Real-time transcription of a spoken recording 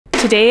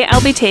Today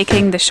I'll be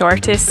taking the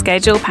shortest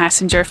scheduled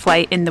passenger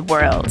flight in the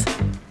world.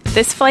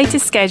 This flight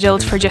is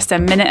scheduled for just a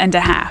minute and a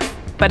half,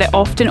 but it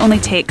often only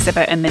takes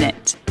about a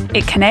minute.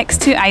 It connects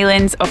two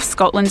islands off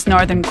Scotland's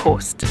northern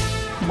coast,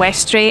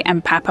 Westray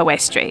and Papa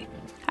Westray.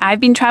 I've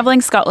been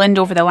travelling Scotland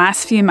over the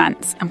last few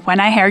months, and when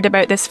I heard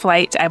about this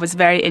flight I was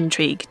very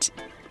intrigued.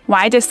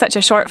 Why does such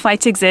a short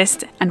flight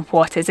exist, and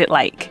what is it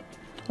like?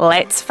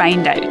 Let's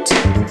find out.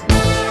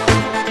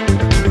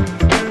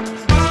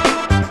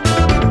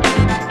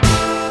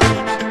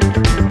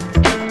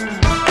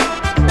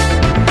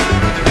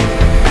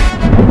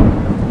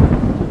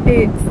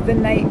 It's the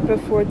night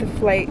before the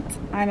flight.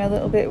 I'm a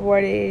little bit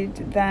worried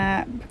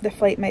that the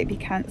flight might be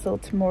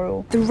cancelled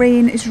tomorrow. The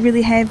rain is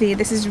really heavy,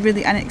 this is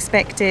really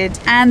unexpected,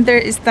 and there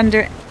is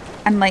thunder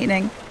and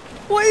lightning.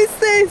 What is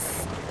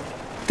this?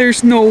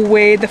 There's no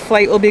way the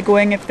flight will be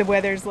going if the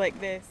weather's like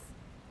this.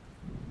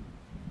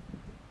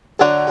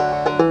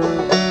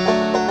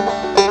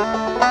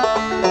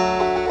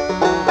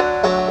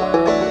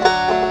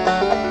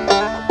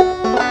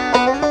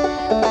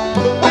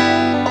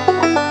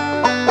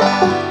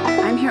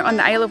 On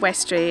the Isle of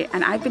Westray,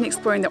 and I've been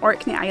exploring the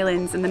Orkney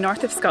Islands in the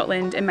north of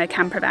Scotland in my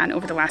camper van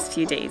over the last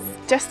few days.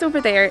 Just over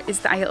there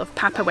is the Isle of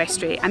Papa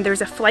Westray, and there's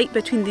a flight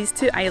between these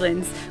two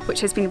islands which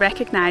has been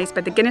recognised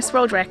by the Guinness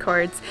World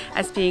Records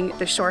as being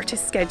the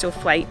shortest scheduled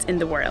flight in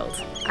the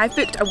world. I've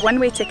booked a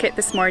one-way ticket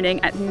this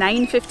morning at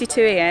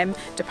 9:52 AM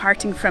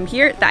departing from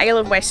here, the Isle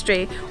of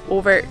Westray,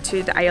 over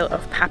to the Isle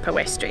of Papa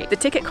Westray. The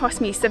ticket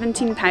cost me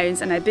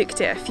 £17 and I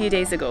booked it a few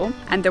days ago,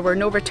 and there were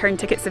no return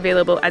tickets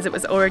available as it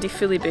was already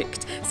fully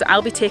booked, so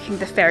I'll be taking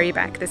the ferry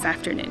back this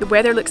afternoon. The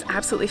weather looks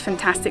absolutely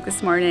fantastic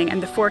this morning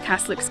and the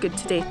forecast looks good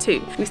today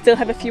too. We still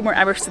have a few more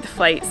hours to the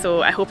flight,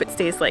 so I hope it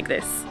stays like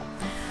this.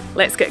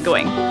 Let's get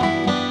going.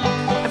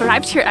 I've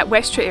arrived here at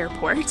Westray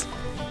Airport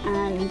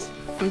and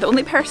I'm the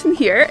only person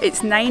here.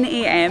 It's 9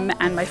 AM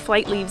and my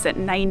flight leaves at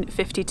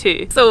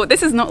 9:52. So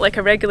this is not like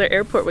a regular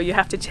airport where you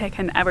have to check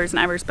in hours and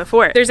hours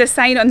before. There's a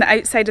sign on the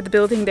outside of the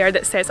building there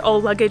that says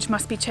all luggage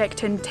must be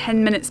checked in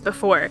 10 minutes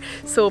before.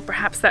 So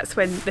perhaps that's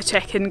when the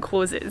check-in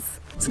closes.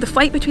 So the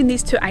flight between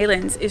these two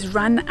islands is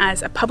run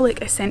as a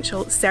public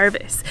essential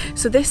service.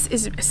 So this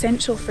is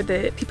essential for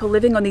the people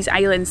living on these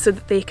islands so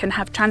that they can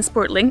have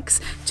transport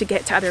links to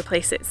get to other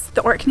places.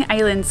 The Orkney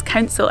Islands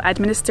Council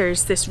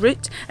administers this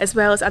route as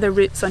well as other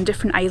routes on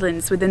different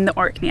islands within the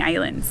Orkney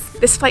Islands.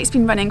 This flight's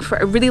been running for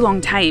a really long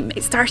time.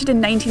 It started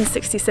in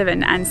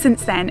 1967 and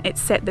since then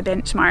it's set the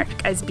benchmark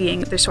as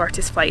being the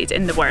shortest flight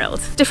in the world.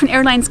 Different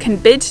airlines can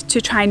bid to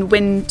try and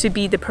win to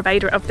be the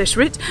provider of this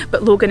route,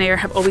 but Loganair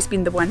have always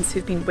been the ones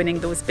who've been winning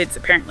those bids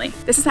apparently.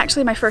 This is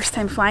actually my first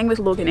time flying with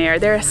Loganair.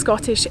 They're a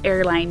Scottish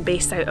airline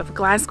based out of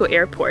Glasgow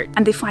Airport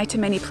and they fly to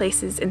many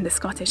places in the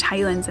Scottish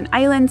Highlands and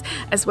Islands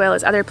as well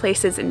as other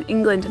places in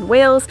England and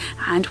Wales,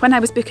 and when I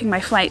was booking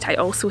my flight I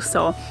also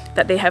saw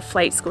that they have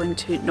flights going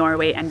to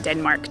Norway and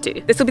Denmark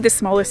too. This will be the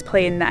smallest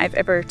plane that I've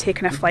ever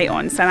taken a flight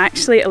on, so I'm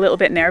actually a little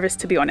bit nervous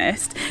to be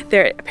honest.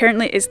 There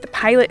apparently is the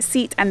pilot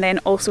seat and then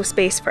also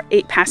space for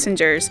 8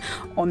 passengers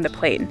on the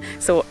plane.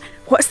 So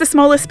what's the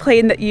smallest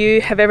plane that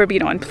you have ever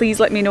been on? Please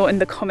let me know in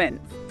the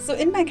comments. So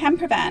in my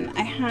camper van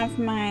I have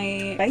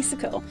my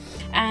bicycle,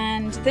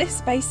 and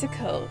this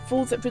bicycle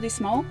folds up really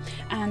small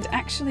and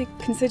actually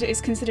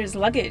is considered as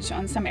luggage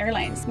on some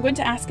airlines. I'm going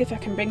to ask if I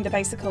can bring the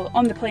bicycle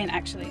on the plane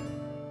actually.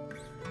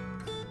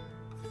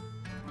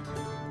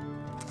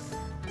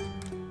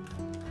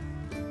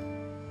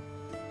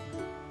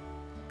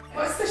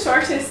 What's the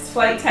shortest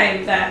flight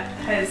time that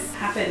has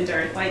happened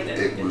or flight that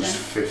it was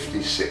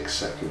 56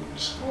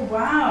 seconds. Oh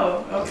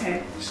wow,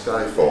 okay.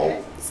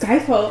 Skyfall.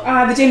 Skyfall?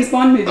 Ah, the James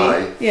Bond movie.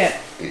 Aye. Yeah.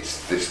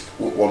 It's this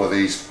one of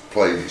these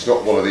planes. It's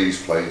not one of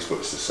these planes, but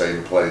it's the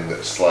same plane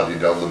that's sliding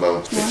down the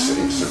mountain.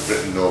 Wow. It's a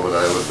Britain Northern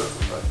Ireland.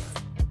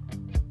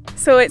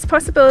 So it's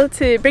possible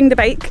to bring the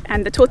bike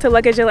and the total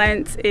luggage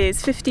allowance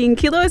is 15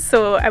 kilos,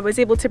 so I was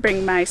able to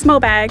bring my small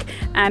bag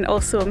and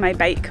also my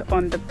bike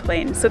on the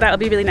plane. So that'll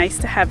be really nice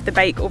to have the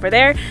bike over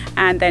there,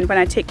 and then when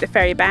I take the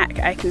ferry back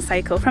I can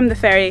cycle from the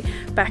ferry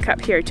back up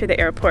here to the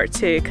airport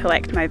to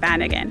collect my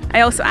van again.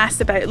 I also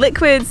asked about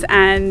liquids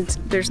and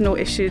there's no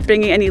issue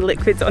bringing any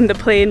liquids on the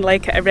plane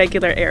like at a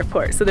regular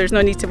airport, so there's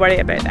no need to worry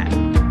about that.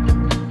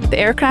 The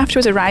aircraft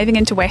was arriving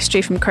into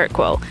Westray from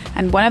Kirkwall,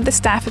 and one of the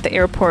staff at the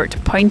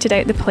airport pointed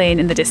out the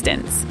plane in the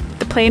distance.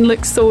 The plane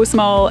looked so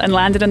small and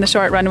landed on the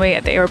short runway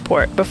at the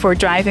airport before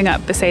driving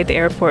up beside the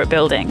airport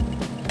building.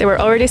 There were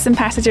already some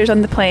passengers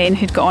on the plane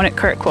who'd got on at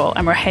Kirkwall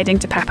and were heading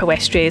to Papa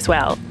Westray as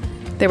well.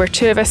 There were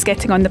 2 of us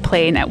getting on the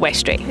plane at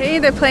Westray. Hey,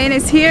 the plane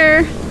is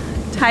here!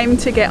 Time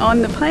to get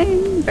on the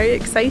plane. Very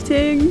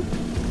exciting.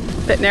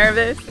 Bit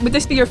nervous. Would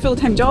this be your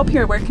full-time job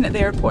here, working at the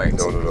airport?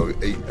 No.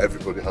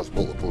 Everybody has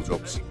multiple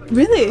jobs.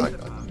 Really?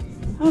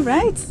 Oh,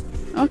 right.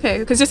 Okay,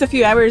 because just a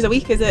few hours a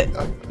week, is it?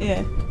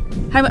 Yeah.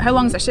 How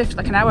long is a shift?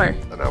 Like an hour?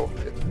 An hour.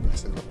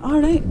 Yeah.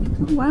 All right.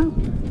 Oh, wow.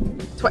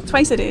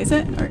 Twice a day, is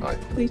it? Or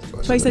Aye.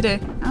 Twice a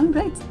day. Oh,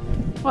 right.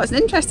 Well, it's an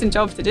interesting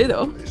job to do,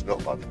 though. It's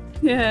not bad.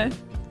 Yeah,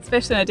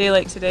 especially on a day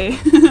like today.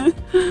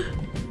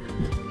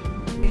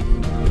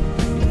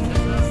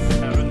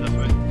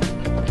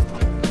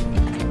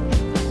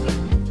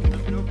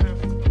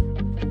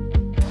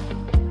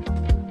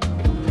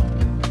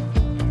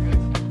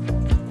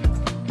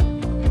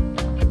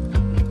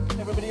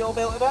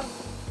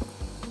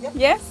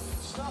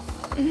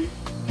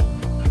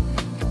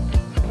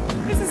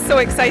 This is so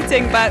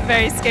exciting but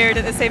very scared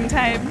at the same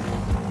time.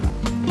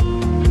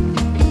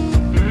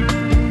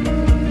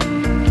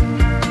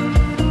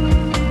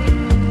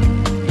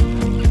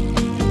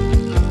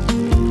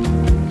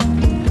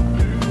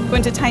 I'm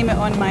going to time it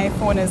on my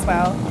phone as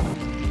well.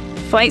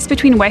 Flights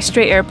between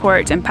Westray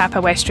Airport and Papa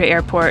Westray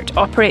Airport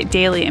operate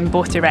daily in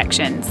both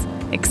directions,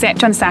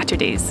 except on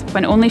Saturdays,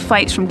 when only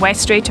flights from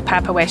Westray to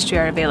Papa Westray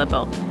are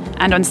available,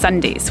 and on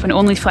Sundays, when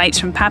only flights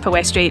from Papa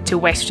Westray to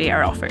Westray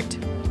are offered.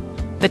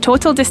 The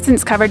total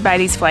distance covered by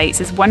these flights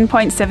is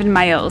 1.7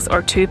 miles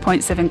or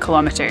 2.7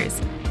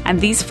 kilometres,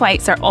 and these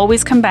flights are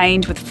always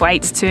combined with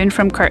flights to and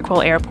from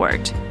Kirkwall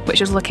Airport,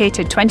 which is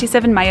located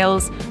 27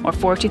 miles or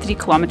 43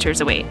 kilometres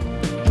away.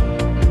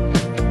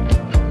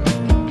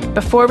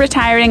 Before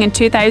retiring in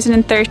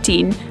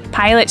 2013,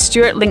 pilot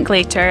Stuart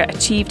Linklater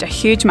achieved a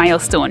huge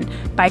milestone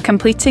by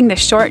completing the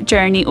short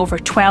journey over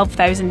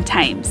 12,000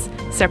 times,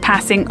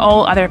 surpassing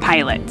all other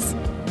pilots.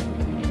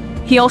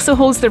 He also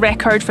holds the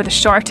record for the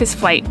shortest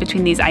flight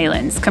between these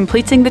islands,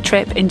 completing the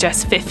trip in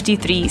just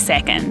 53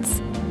 seconds.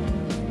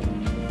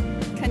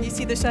 Can you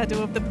see the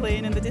shadow of the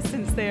plane in the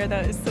distance there?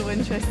 That is so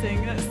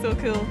interesting, that's so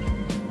cool.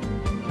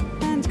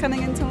 And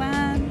coming into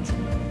land.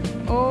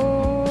 Oh!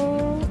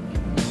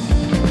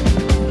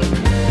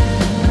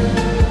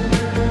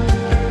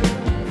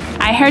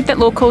 I heard that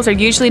locals are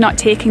usually not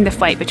taking the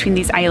flight between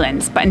these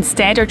islands, but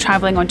instead are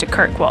travelling on to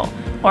Kirkwall,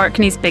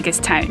 Orkney's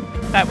biggest town.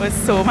 That was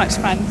so much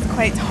fun. It's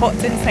quite hot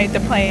inside the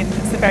plane.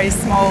 It's a very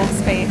small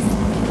space.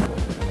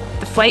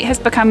 The flight has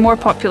become more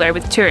popular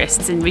with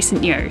tourists in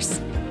recent years.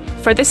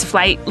 For this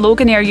flight,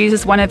 Loganair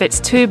uses one of its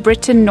two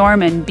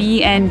Britain-Norman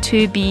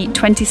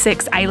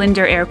BN2B-26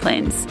 Islander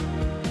airplanes.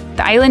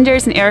 The Islander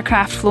is an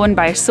aircraft flown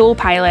by a sole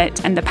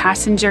pilot, and the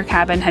passenger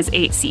cabin has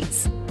 8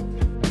 seats.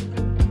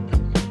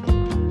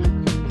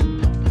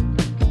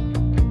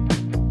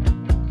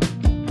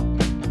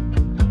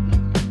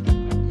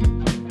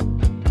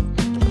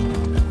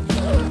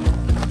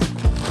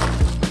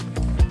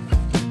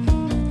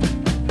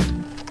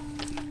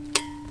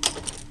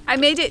 I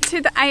made it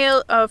to the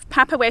Isle of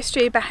Papa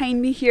Westray. Behind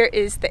me here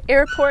is the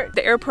airport.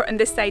 The airport on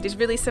this side is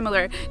really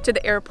similar to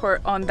the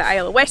airport on the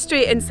Isle of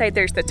Westray. Inside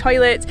there's the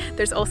toilet,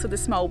 there's also the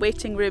small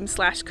waiting room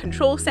 /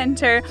 control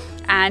centre,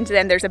 and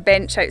then there's a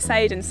bench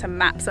outside and some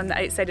maps on the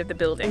outside of the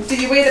building.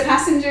 Did you weigh the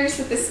passengers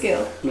with the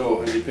scale?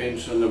 No, it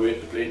depends on the weight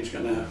the plane's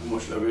gonna have, how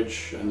much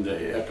luggage and the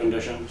air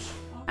conditions.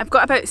 I've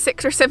got about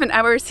 6 or 7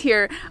 hours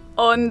here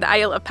on the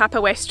Isle of Papa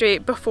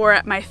Westray before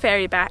my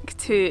ferry back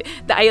to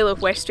the Isle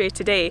of Westray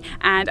today,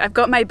 and I've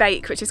got my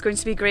bike, which is going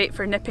to be great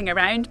for nipping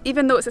around.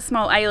 Even though it's a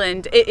small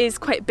island, it is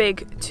quite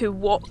big to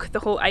walk the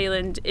whole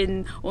island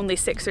in only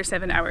 6 or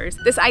 7 hours.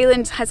 This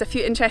island has a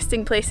few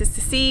interesting places to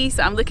see,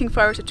 so I'm looking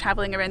forward to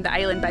travelling around the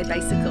island by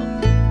bicycle.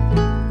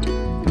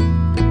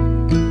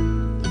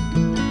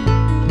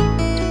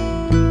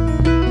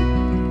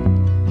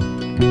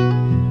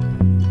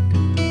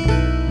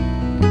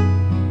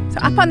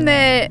 Up on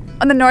the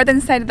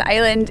northern side of the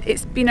island,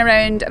 it's been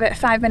around about a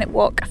 5-minute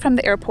walk from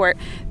the airport.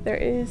 There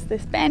is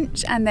this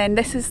bench, and then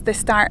this is the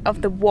start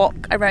of the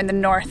walk around the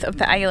north of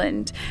the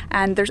island.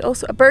 And there's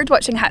also a bird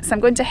watching hut, so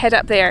I'm going to head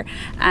up there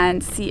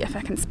and see if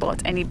I can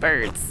spot any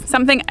birds.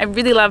 Something I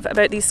really love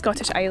about these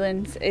Scottish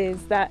islands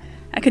is that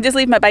I can just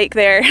leave my bike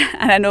there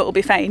and I know it'll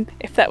be fine.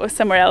 If that was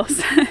somewhere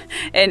else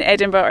in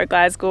Edinburgh or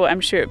Glasgow,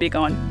 I'm sure it'd be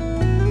gone.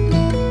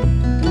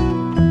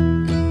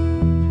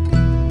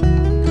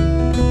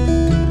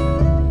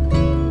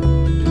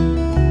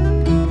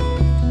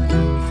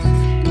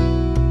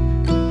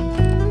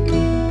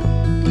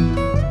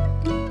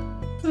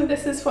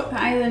 This is what the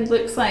island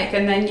looks like,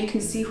 and then you can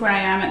see where I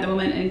am at the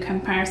moment in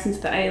comparison to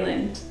the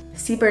island.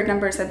 Seabird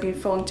numbers have been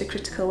falling to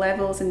critical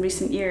levels in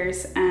recent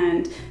years,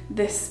 and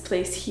this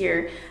place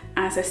here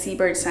as a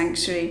seabird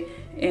sanctuary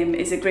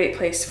is a great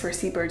place for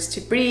seabirds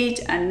to breed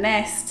and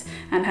nest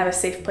and have a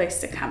safe place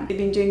to camp. They've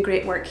been doing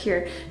great work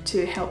here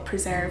to help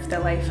preserve the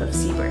life of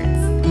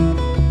seabirds.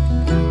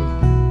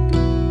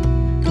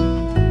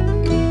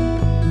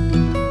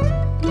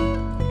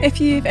 If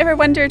you've ever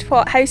wondered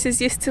what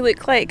houses used to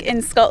look like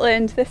in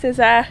Scotland, this is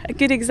a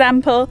good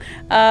example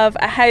of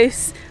a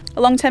house.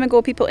 A long time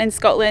ago, people in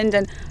Scotland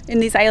and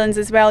in these islands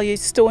as well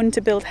used stone to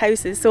build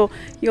houses, so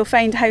you'll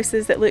find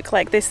houses that look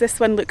like this. This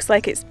one looks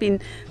like it's been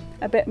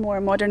a bit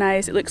more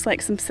modernised. It looks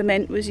like some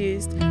cement was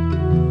used.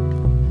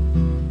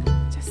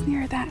 Just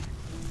near that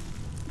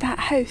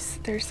house,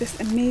 there's this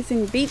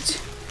amazing beach,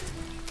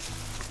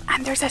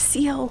 and there's a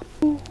seal.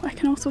 Oh, I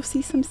can also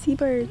see some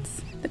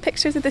seabirds. The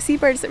pictures of the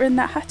seabirds that were in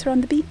that hut are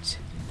on the beach.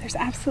 There's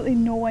absolutely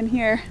no one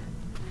here.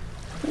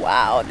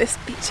 Wow, this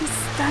beach is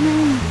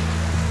stunning.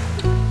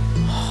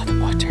 Oh, the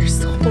water's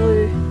so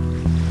blue.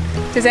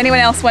 Does anyone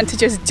else want to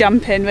just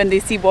jump in when they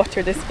see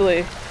water this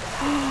blue?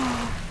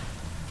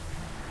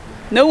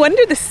 No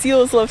wonder the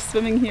seals love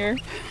swimming here.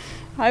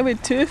 I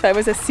would too if I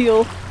was a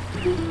seal.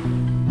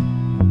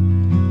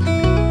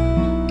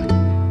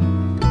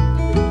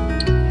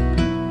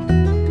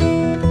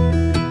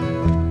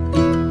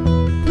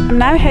 I'm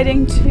now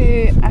heading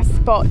to a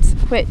spot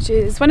which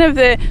is one of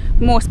the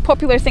most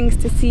popular things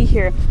to see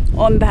here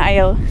on the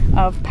Isle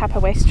of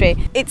Papa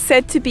Westray. It's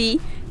said to be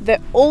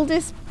the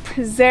oldest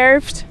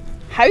preserved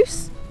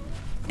house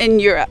in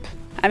Europe.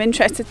 I'm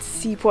interested to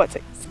see what's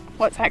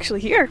actually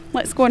here.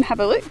 Let's go and have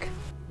a look.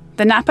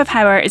 The Nap of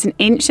Howard is an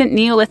ancient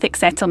Neolithic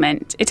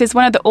settlement. It is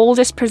one of the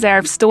oldest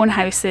preserved stone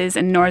houses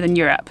in Northern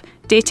Europe,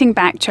 dating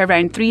back to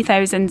around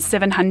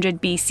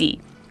 3700 BC,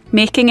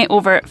 making it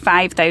over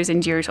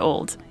 5,000 years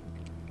old.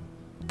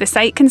 The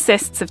site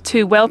consists of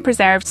two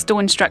well-preserved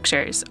stone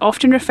structures,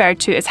 often referred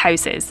to as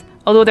houses,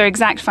 although their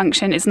exact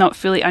function is not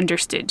fully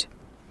understood.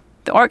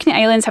 The Orkney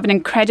Islands have an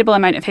incredible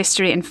amount of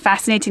history and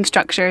fascinating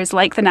structures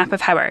like the Nap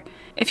of Howard.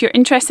 If you're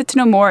interested to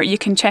know more, you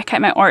can check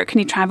out my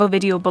Orkney travel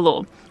video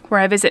below,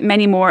 where I visit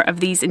many more of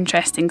these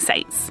interesting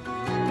sites.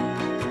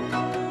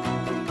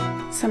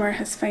 Summer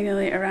has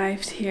finally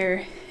arrived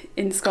here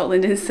in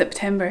Scotland in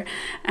September,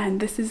 and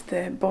this is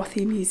the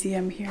Bothy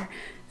Museum here.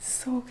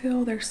 So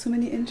cool, there's so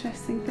many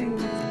interesting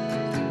things.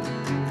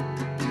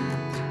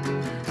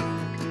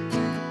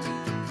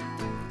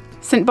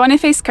 St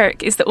Boniface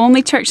Kirk is the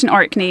only church in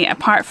Orkney,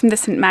 apart from the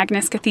St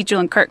Magnus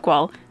Cathedral in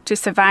Kirkwall, to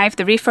survive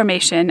the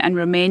Reformation and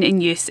remain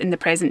in use in the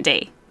present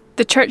day.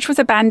 The church was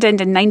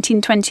abandoned in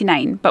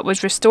 1929 but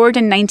was restored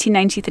in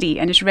 1993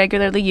 and is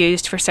regularly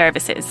used for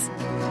services.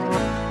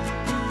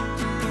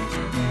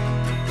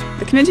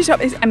 The community shop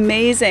is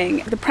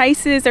amazing. The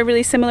prices are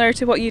really similar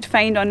to what you'd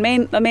find on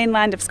the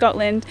mainland of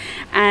Scotland,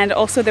 and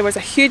also there was a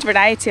huge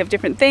variety of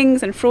different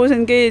things and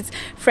frozen goods,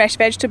 fresh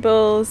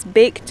vegetables,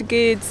 baked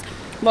goods,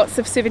 lots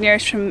of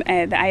souvenirs from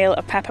the Isle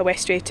of Papa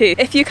Westray too.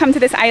 If you come to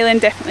this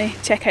island, definitely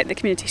check out the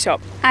community shop.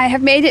 I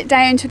have made it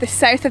down to the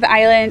south of the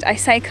island. I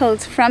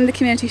cycled from the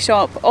community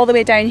shop all the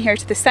way down here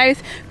to the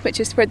south, which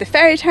is where the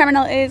ferry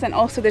terminal is, and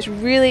also this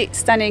really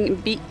stunning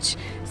beach.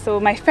 So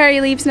my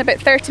ferry leaves in about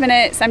 30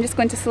 minutes. I'm just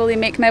going to slowly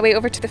make my way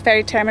over to the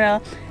ferry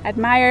terminal,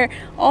 admire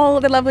all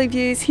the lovely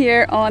views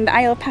here on the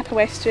Isle of Papa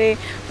Westray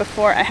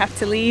before I have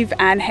to leave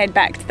and head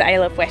back to the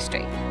Isle of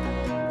Westray.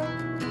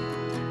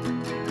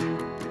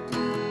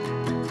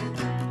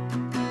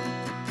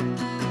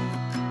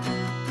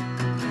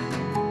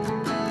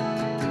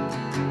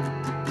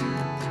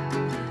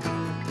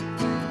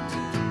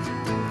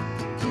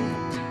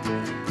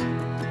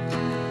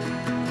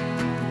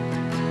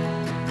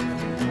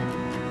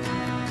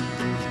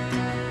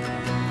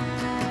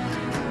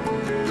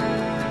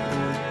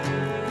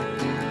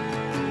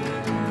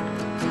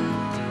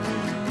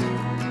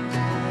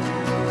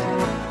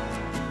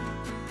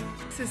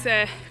 This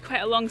is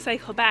quite a long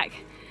cycle back.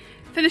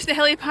 Finished the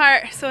hilly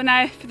part, so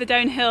now for the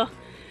downhill.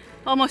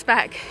 Almost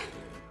back.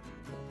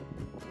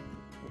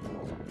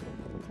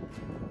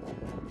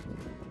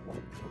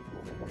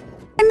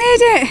 I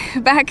made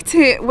it back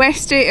to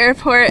Westray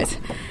Airport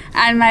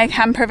and my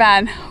camper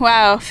van.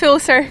 Wow, full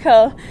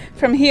circle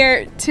from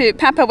here to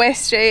Papa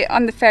Westray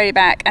on the ferry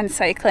back and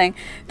cycling.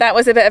 That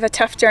was a bit of a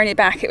tough journey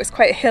back. It was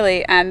quite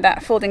hilly and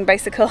that folding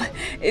bicycle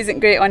isn't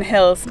great on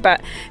hills, but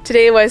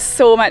today was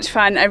so much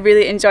fun. I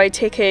really enjoyed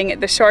taking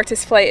the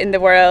shortest flight in the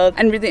world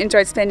and really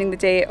enjoyed spending the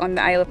day on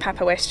the Isle of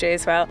Papa Westray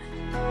as well.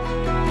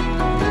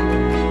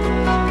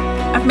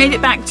 I've made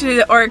it back to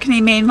the Orkney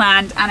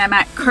mainland and I'm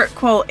at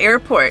Kirkwall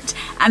Airport,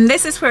 and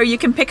this is where you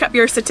can pick up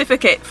your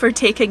certificate for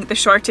taking the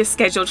shortest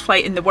scheduled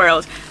flight in the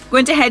world. I'm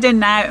going to head in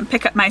now and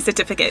pick up my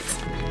certificate.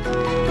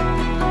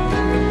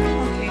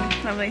 Okay,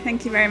 lovely,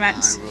 thank you very much.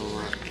 I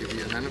will give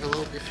you an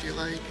envelope if you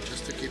like,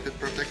 just to keep it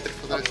protected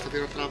for the rest of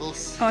your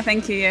travels. Oh,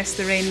 thank you, yes,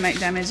 the rain might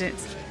damage it.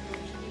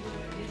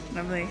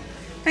 Lovely.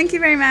 Thank you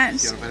very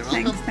much. You're very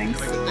welcome. Thanks.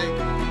 Have a good day.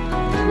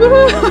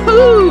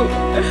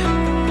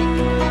 Woohoo!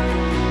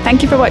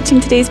 Thank you for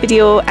watching today's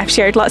video. I've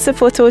shared lots of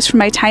photos from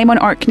my time on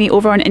Orkney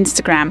over on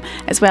Instagram,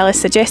 as well as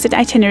suggested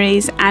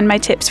itineraries and my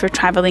tips for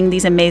travelling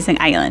these amazing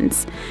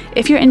islands.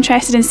 If you're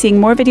interested in seeing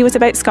more videos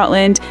about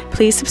Scotland,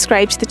 please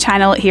subscribe to the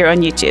channel here on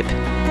YouTube.